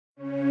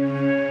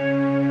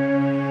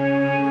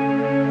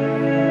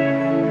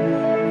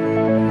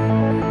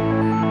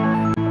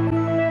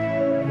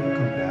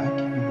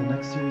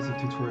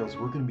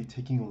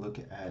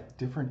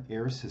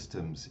air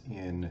systems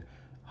in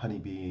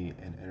Honeybee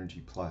and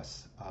Energy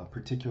Plus.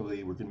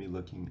 Particularly, we're going to be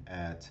looking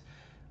at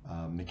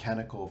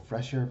mechanical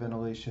fresh air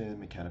ventilation,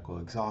 mechanical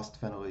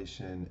exhaust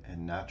ventilation,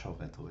 and natural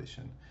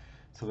ventilation.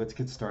 So let's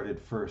get started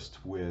first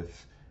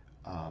with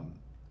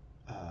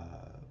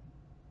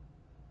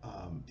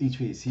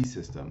HVAC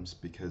systems,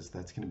 because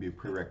that's going to be a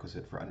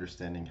prerequisite for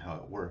understanding how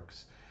it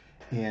works.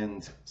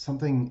 And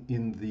something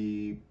in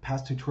the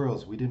past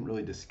tutorials we didn't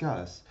really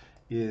discuss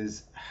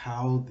is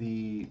how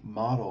the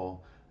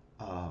model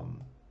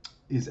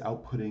is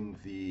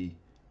outputting the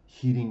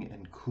heating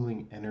and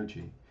cooling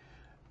energy.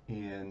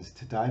 And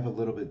to dive a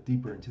little bit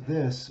deeper into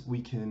this, we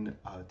can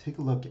take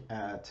a look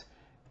at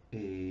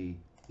a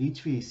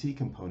HVAC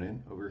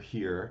component over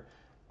here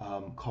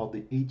called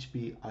the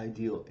HB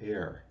Ideal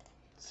Air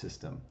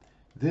system.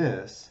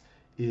 This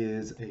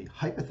is a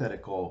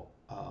hypothetical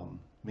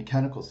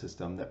mechanical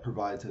system that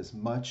provides as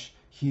much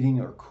heating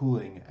or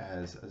cooling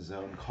as a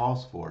zone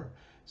calls for.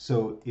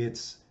 So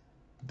it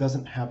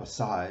doesn't have a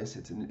size,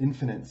 it's an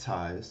infinite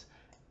size,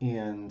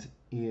 and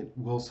it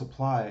will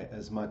supply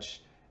as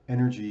much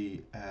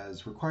energy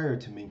as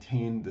required to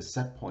maintain the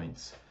set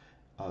points,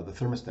 the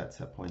thermostat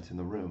set points in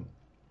the room.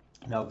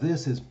 Now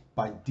this is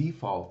by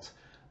default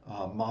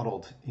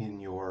modeled in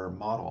your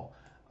model,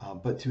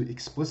 but to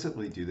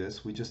explicitly do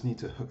this, we just need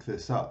to hook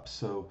this up.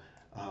 So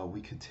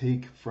we could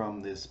take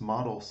from this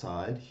model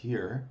side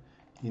here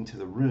into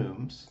the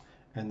rooms,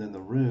 and then the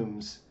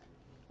rooms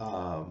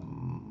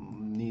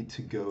need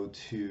to go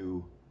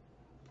to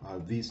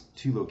these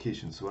two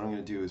locations. So what I'm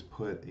going to do is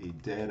put a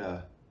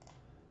data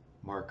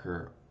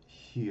marker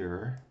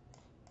here,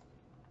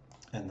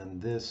 and then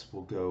this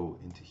will go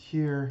into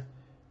here,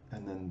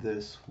 and then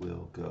this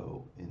will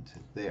go into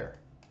there.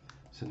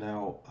 So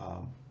now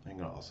I'm going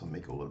to also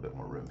make a little bit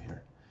more room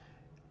here.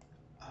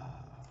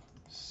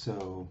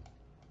 So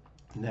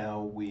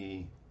now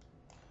we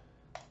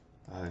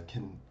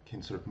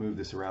can sort of move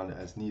this around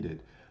as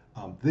needed.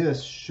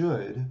 This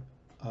should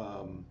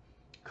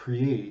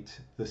create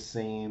the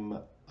same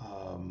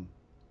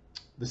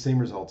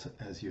result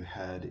as you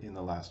had in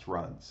the last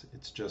runs.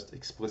 It's just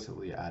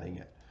explicitly adding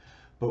it.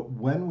 But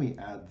when we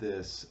add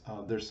this,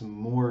 there's some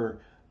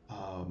more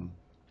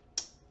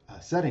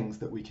settings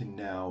that we can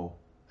now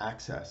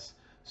access.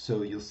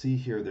 So you'll see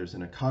here there's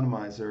an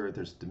economizer,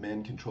 there's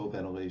demand control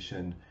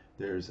ventilation,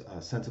 there's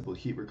sensible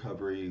heat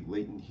recovery,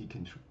 latent heat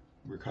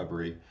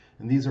recovery,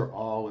 and these are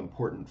all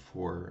important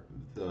for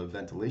the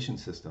ventilation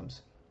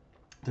systems.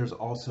 There's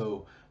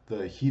also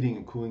the heating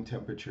and cooling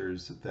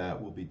temperatures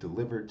that will be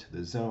delivered to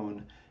the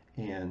zone,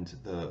 and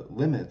the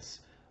limits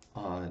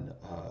on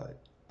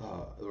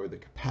or the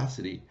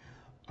capacity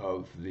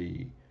of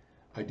the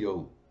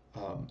ideal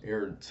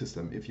air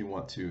system, if you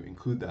want to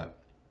include that.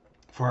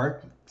 For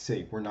our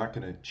sake, we're not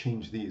going to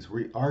change these.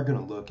 We are going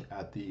to look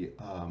at the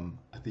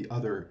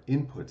other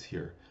inputs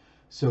here.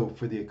 So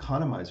for the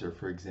economizer,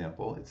 for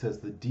example, it says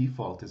the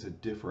default is a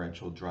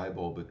differential dry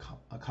bulb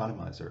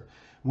economizer.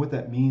 And what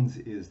that means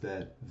is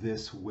that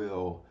this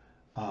will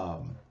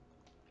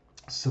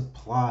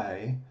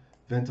supply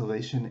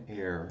ventilation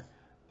air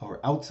or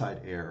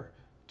outside air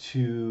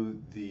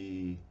to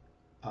the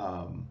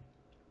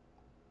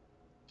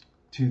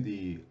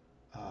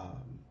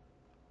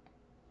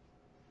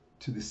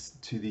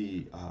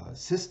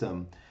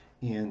system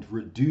and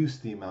reduce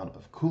the amount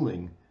of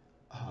cooling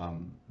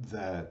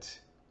that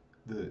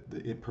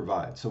it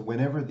provides. So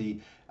whenever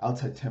the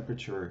outside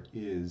temperature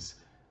is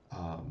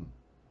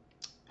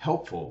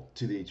helpful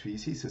to the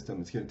HVAC system,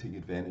 it's going to take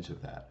advantage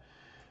of that.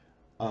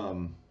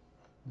 I'm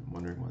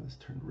wondering why this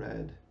turned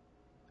red.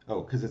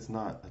 Oh, because it's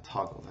not a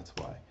toggle, that's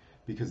why.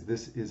 Because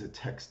this is a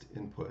text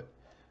input.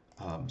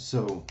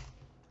 So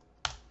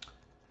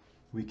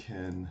we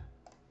can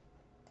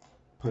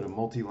put a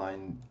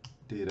multi-line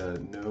data,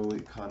 no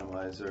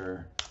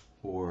economizer,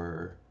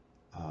 or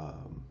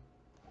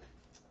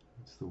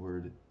what's the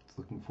word it's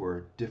looking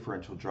for,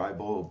 differential dry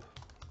bulb,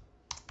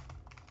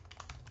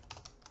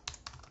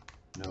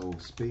 no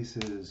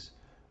spaces,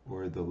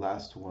 or the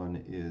last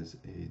one is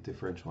a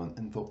differential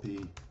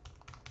enthalpy,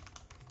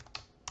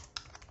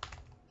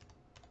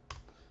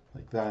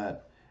 like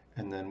that.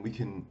 And then we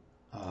can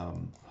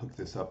hook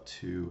this up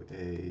to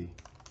a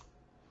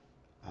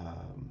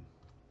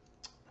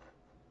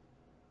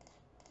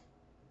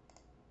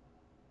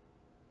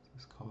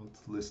it's called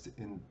list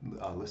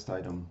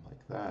item,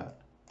 like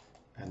that,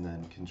 and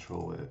then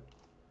control it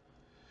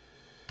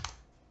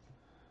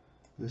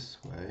this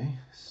way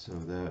so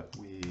that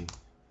we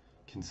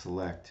can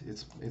select.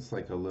 It's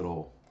like a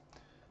little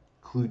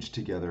kludged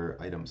together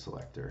item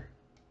selector.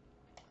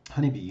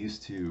 Honeybee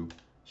used to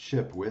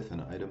ship with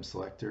an item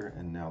selector,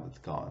 and now that's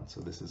gone.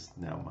 So this is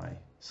now my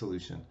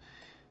solution.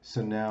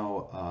 So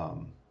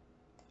now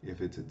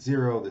if it's at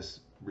 0, this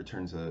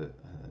returns a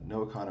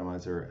no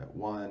economizer. At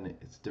 1,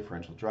 it's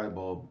differential dry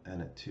bulb,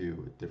 and at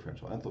 2,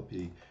 differential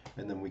enthalpy.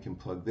 And then we can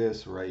plug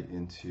this right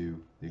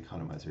into the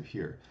economizer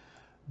here.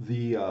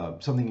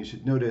 Something you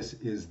should notice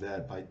is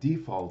that by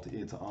default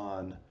it's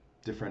on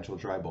differential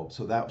dry bulb,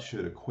 so that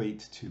should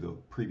equate to the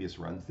previous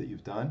runs that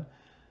you've done.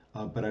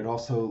 But I'd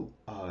also,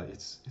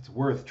 it's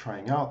worth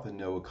trying out the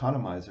No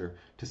Economizer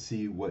to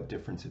see what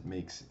difference it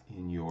makes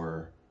in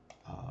your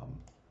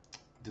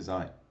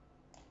design.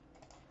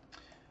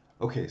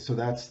 Okay, so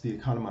that's the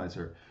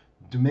economizer.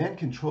 Demand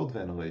controlled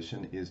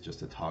ventilation is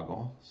just a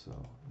toggle. So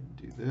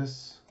do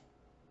this.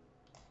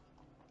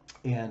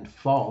 And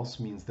false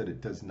means that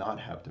it does not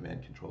have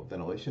demand controlled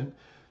ventilation.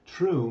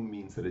 True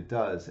means that it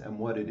does. And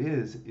what it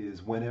is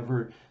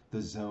whenever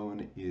the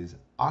zone is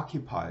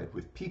occupied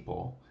with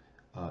people,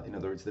 in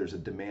other words, there's a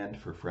demand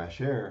for fresh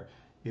air,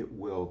 it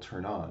will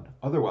turn on.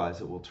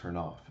 Otherwise, it will turn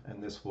off.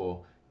 And this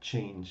will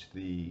change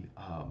the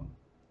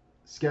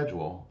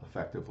schedule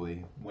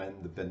effectively when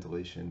the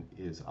ventilation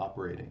is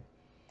operating.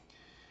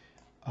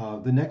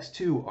 The next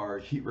two are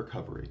heat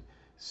recovery.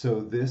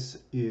 So this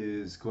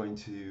is going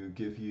to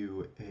give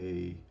you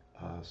a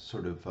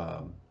sort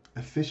of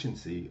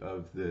efficiency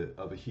of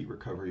a heat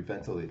recovery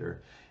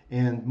ventilator.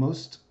 And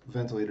most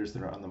ventilators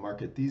that are on the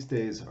market these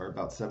days are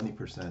about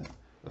 70%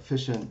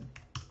 efficient,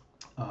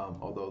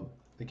 although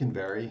it can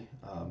vary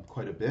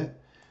quite a bit.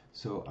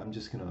 So I'm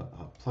just going to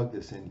plug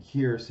this in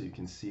here so you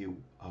can see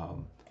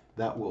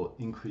that will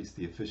increase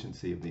the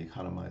efficiency of the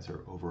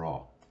economizer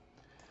overall.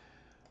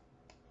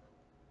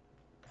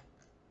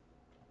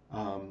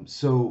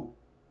 So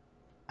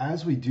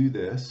as we do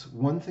this,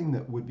 one thing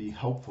that would be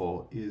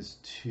helpful is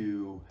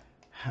to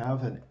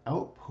have an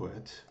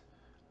output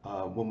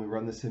when we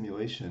run the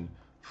simulation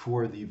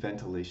for the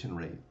ventilation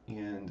rate.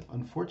 And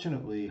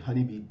unfortunately,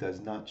 Honeybee does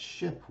not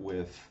ship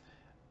with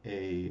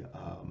a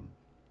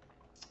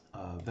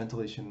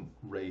ventilation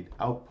rate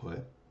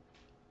output.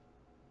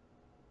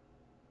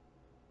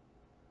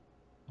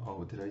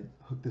 Oh, did I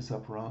hook this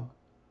up wrong?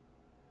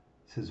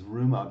 It says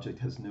room object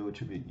has no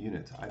attribute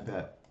units. I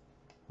bet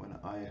when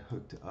I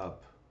hooked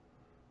up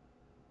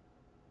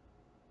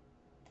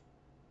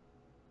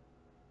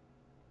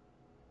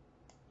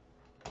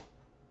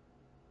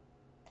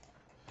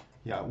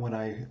when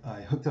I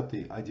hooked up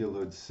the ideal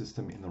load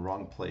system in the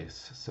wrong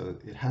place. So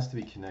it has to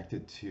be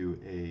connected to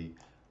a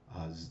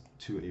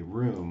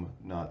room,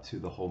 not to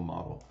the whole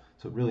model.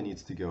 So it really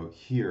needs to go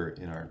here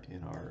in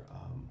our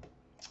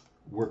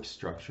work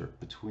structure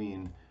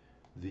between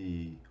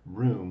the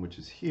room, which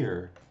is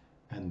here,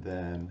 and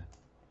then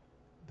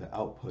the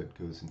output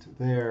goes into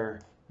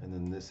there, and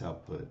then this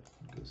output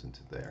goes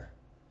into there.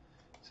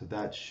 So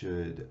that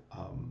should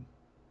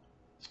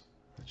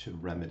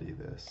remedy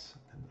this.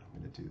 And I'm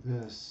going to do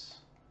this,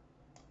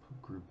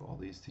 group all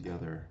these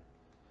together.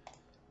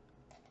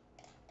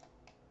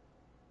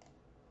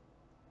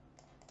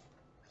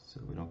 So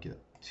we don't get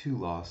too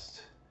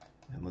lost.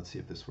 And let's see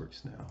if this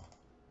works now.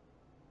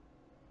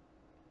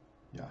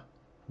 Yeah,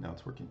 now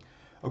it's working.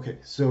 Okay,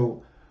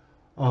 so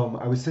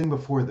I was saying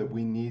before that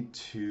we need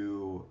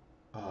to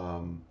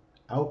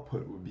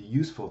would be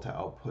useful to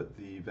output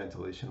the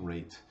ventilation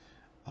rate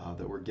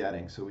that we're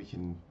getting so we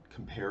can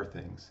compare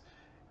things.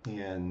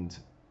 And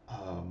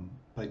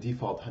by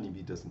default,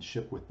 Honeybee doesn't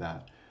ship with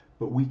that.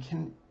 But we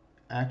can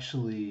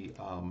actually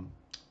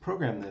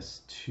program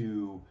this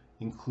to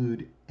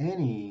include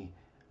any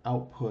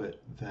output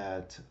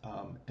that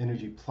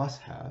Energy Plus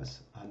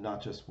has,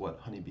 not just what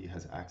Honeybee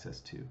has access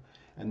to.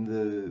 And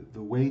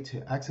the way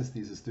to access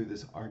these is through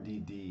this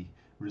RDD,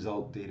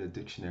 Result Data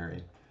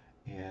Dictionary.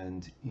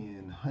 And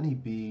in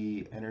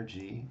Honeybee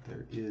Energy,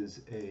 there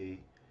is a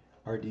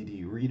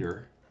RDD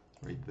reader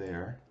right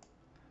there.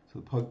 So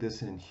we plug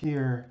this in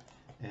here,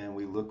 and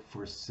we look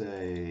for,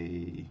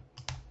 say,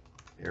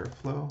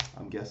 airflow,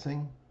 I'm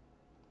guessing.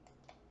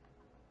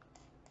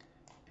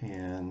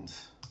 And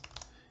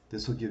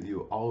this will give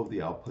you all of the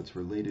outputs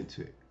related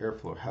to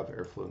airflow, have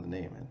airflow in the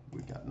name. And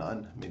we've got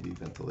none, maybe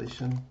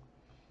ventilation.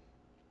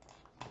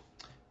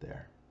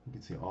 There. You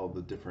can see all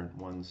the different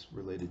ones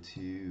related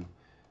to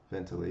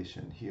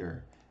ventilation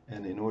here.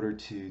 And in order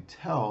to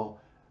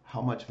tell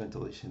how much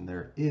ventilation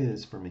there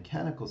is for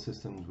mechanical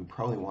systems, we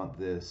probably want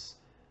this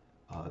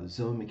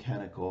zone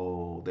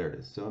mechanical, there it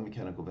is, zone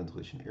mechanical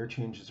ventilation air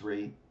changes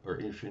rate, or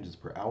air changes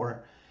per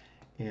hour.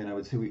 And I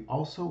would say we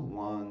also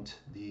want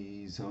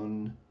the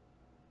zone,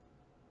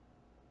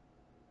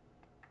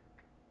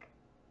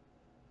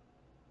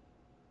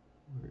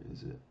 where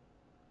is it?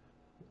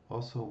 We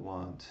also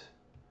want,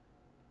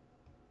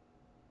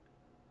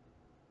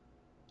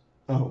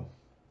 oh,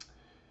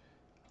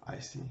 I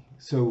see.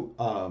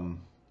 So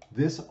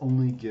this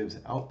only gives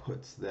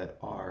outputs that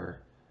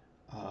are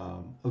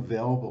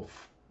available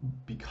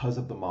because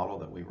of the model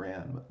that we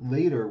ran. But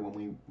later, when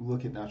we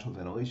look at natural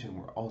ventilation,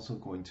 we're also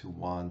going to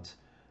want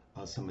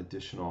some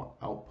additional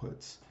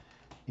outputs.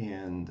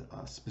 And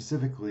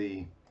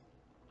specifically,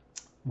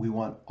 we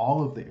want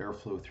all of the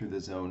airflow through the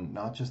zone,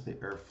 not just the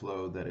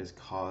airflow that is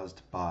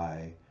caused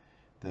by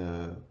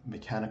the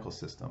mechanical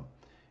system.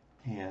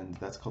 And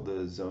that's called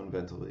the zone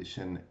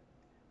ventilation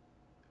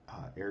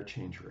air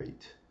change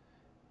rate,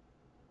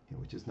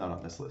 which is not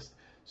on this list.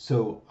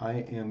 So I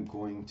am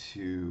going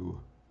to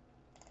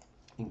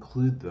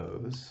include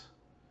those.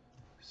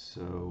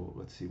 So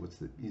let's see, what's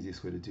the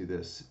easiest way to do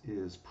this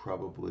is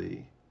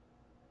probably,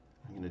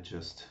 I'm going to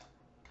just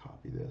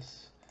copy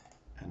this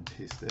and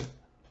paste it.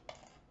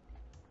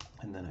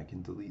 And then I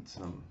can delete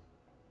some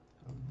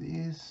of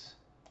these.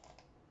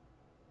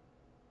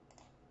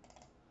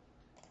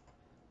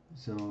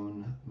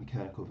 Zone,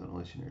 mechanical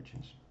ventilation, air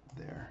change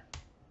there.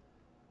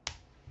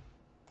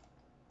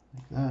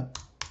 Like that.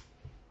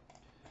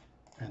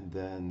 And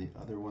then the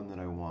other one that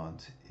I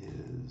want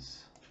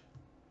is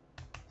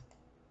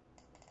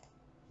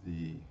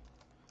the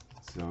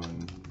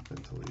zone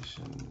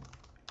ventilation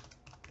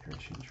air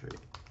change rate.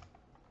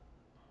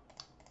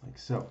 Like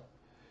so.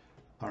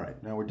 All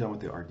right, now we're done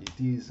with the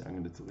RDDs. I'm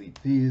going to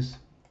delete these.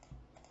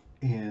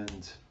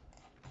 And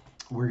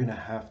we're going to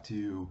have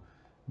to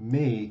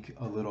make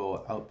a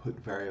little output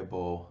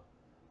variable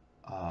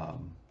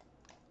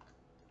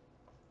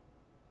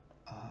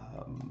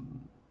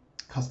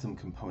custom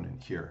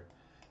component here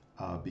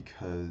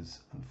because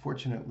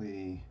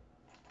unfortunately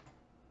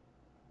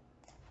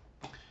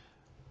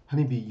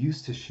Honeybee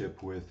used to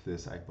ship with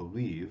this, I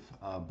believe,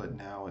 but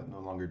now it no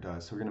longer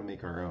does. So we're going to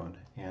make our own,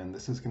 and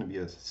this is going to be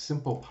a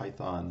simple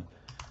Python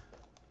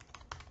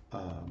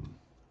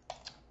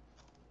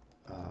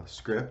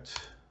script.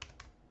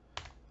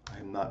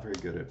 I'm not very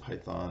good at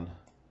Python,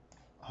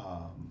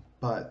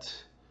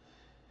 but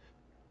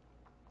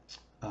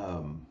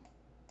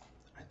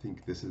I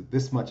think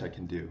this much I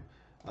can do.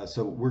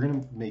 So we're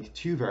going to make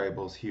two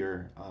variables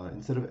here.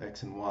 Instead of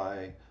x and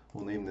y,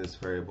 we'll name this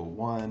variable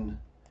 1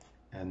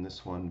 and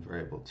this one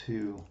variable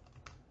 2.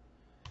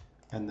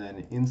 And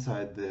then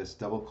inside this,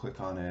 double click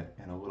on it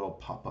and a little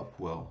pop-up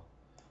will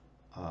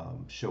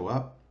show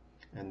up.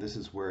 And this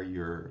is where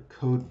your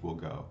code will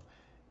go.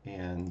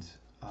 And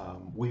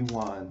we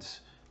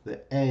want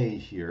the A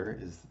here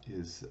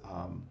is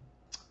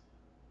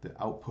the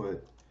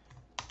output,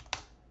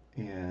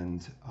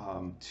 and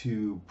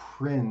to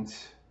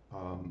print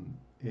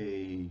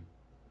a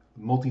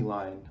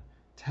multi-line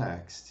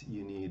text,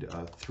 you need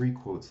 3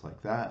 quotes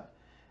like that,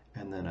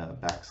 and then a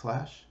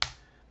backslash.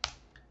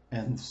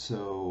 And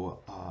so,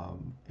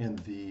 and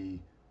the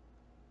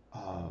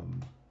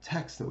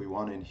text that we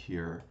want in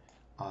here,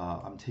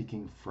 I'm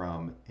taking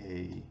from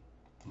a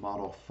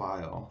model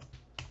file,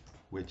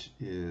 which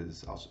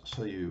is, I'll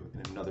show you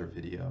in another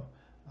video,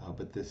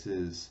 but this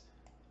is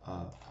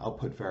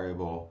output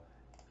variable,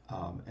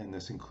 and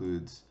this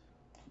includes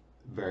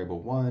variable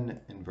 1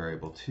 and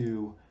variable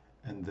 2,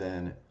 and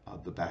then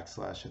the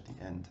backslash at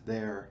the end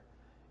there.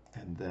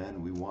 And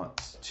then we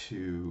want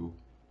to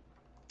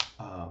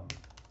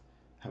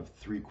have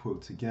 3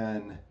 quotes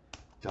again,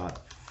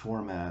 dot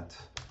format,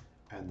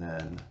 and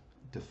then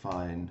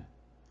define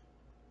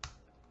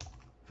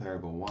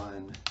variable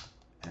 1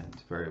 and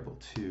variable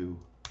 2,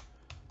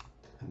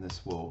 and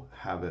this will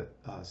have it,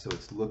 so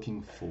it's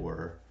looking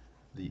for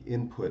the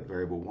input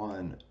variable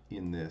 1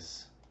 in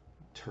this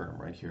term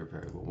right here,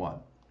 variable 1.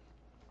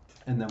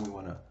 And then we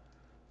want to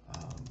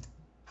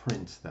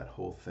print that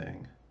whole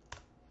thing.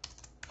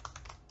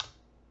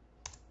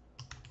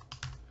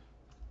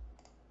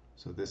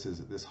 So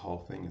this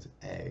whole thing is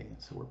A,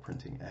 so we're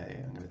printing A.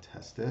 I'm going to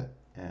test it,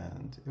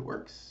 and it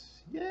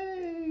works.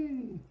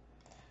 Yay!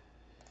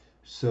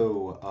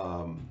 So,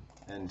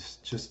 and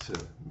just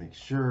to make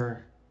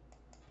sure,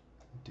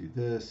 do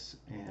this,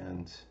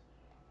 and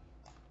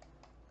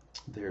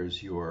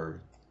there's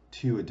your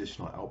 2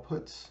 additional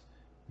outputs,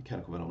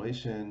 mechanical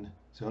ventilation,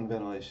 zone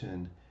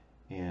ventilation,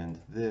 and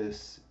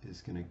this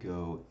is going to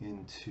go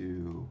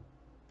into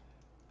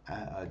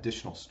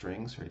additional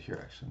strings right here.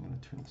 Actually, I'm going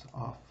to turn this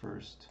off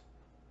first.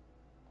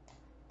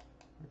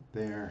 Right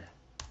there.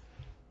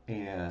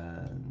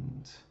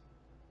 And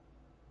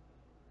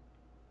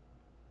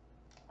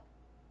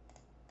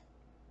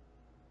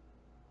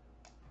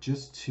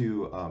just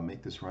to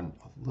make this run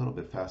a little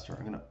bit faster,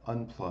 I'm going to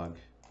unplug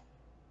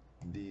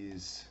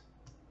these.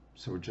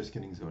 So we're just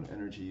getting zone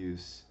energy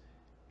use,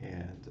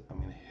 and I'm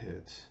going to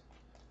hit,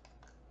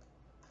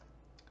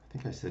 I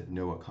think I said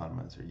no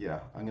economizer. Yeah,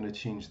 I'm going to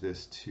change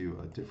this to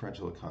a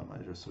differential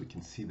economizer so we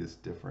can see this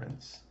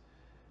difference.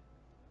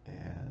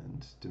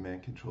 And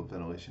demand controlled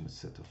ventilation is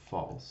set to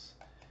false.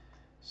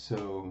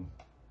 So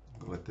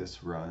let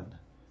this run.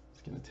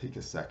 It's going to take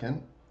a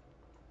second.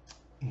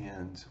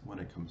 And when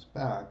it comes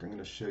back, I'm going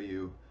to show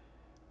you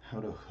how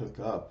to hook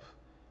up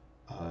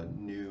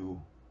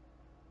new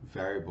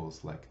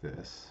variables like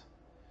this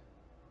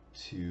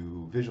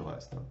to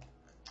visualize them.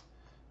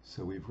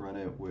 So we've run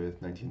it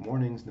with 19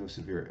 warnings, no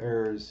severe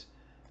errors.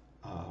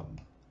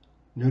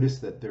 Notice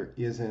that there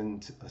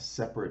isn't a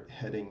separate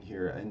heading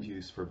here, end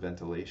use for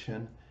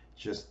ventilation,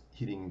 just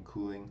heating and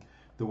cooling.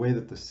 The way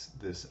that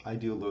this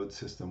ideal load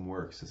system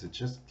works is it's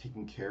just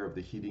taking care of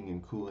the heating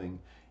and cooling.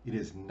 It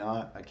is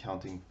not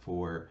accounting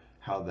for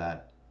how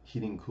that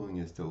heating and cooling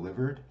is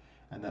delivered,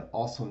 and that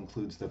also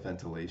includes the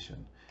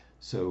ventilation.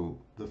 So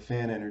the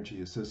fan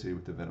energy associated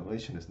with the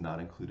ventilation is not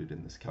included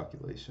in this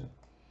calculation.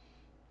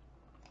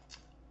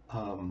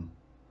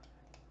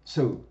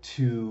 So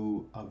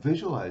to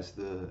visualize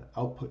the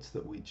outputs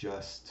that we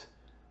just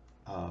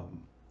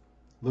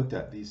looked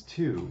at, these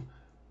two,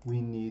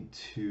 we need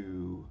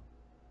to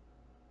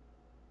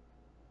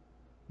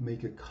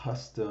make a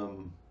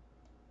custom,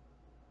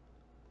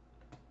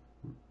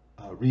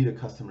 read a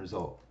custom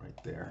result right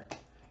there.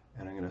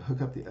 And I'm going to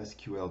hook up the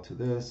SQL to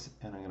this,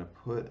 and I'm going to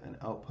put an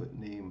output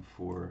name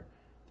for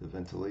the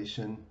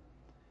ventilation.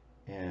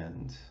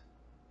 And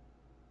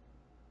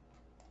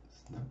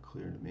it's not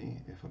clear to me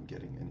if I'm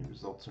getting any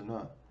results or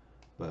not,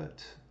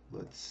 but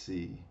let's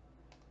see.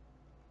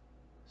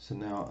 So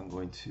now I'm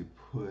going to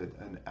put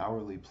an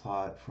hourly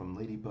plot from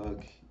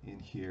Ladybug in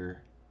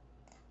here,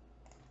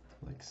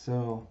 like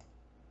so.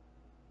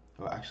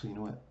 Oh, actually, you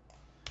know what?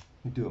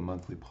 Let me do a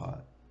monthly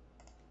plot.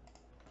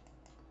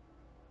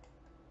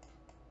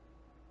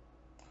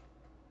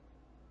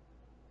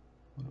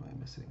 What am I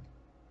missing?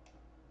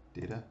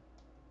 Data?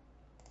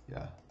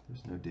 Yeah,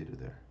 there's no data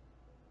there.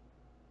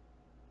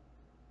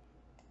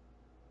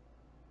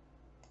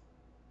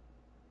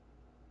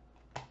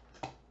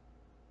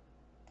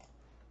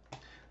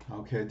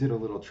 Okay, I did a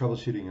little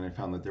troubleshooting and I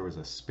found that there was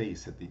a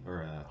space at the,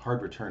 or a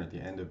hard return at the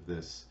end of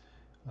this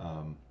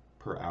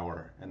per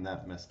hour, and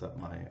that messed up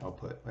my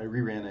output. I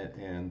reran it,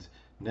 and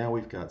now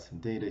we've got some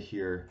data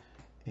here,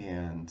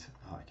 and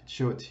I can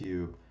show it to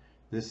you.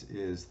 This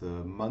is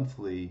the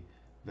monthly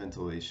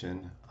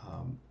ventilation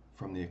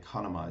from the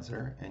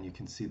Economizer, and you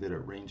can see that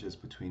it ranges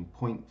between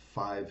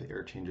 0.5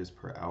 air changes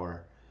per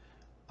hour.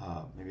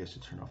 Maybe I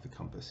should turn off the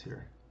compass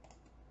here.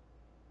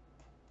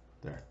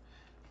 There.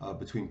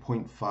 Between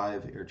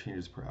 0.5 air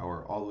changes per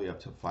hour all the way up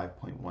to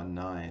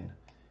 5.19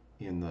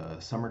 in the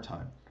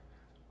summertime.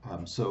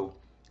 So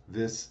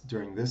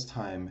during this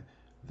time,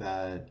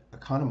 that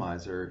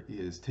Economizer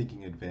is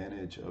taking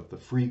advantage of the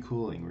free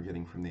cooling we're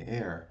getting from the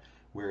air,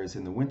 whereas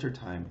in the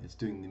wintertime, it's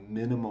doing the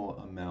minimal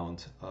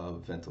amount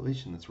of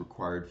ventilation that's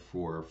required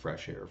for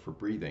fresh air, for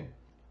breathing.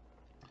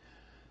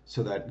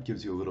 So that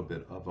gives you a little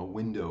bit of a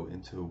window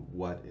into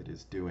what it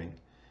is doing.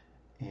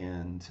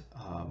 And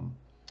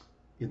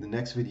in the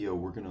next video,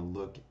 we're going to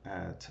look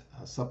at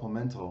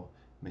supplemental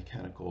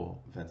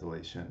mechanical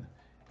ventilation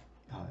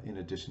in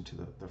addition to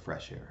the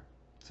fresh air.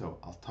 So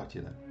I'll talk to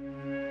you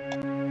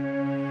then.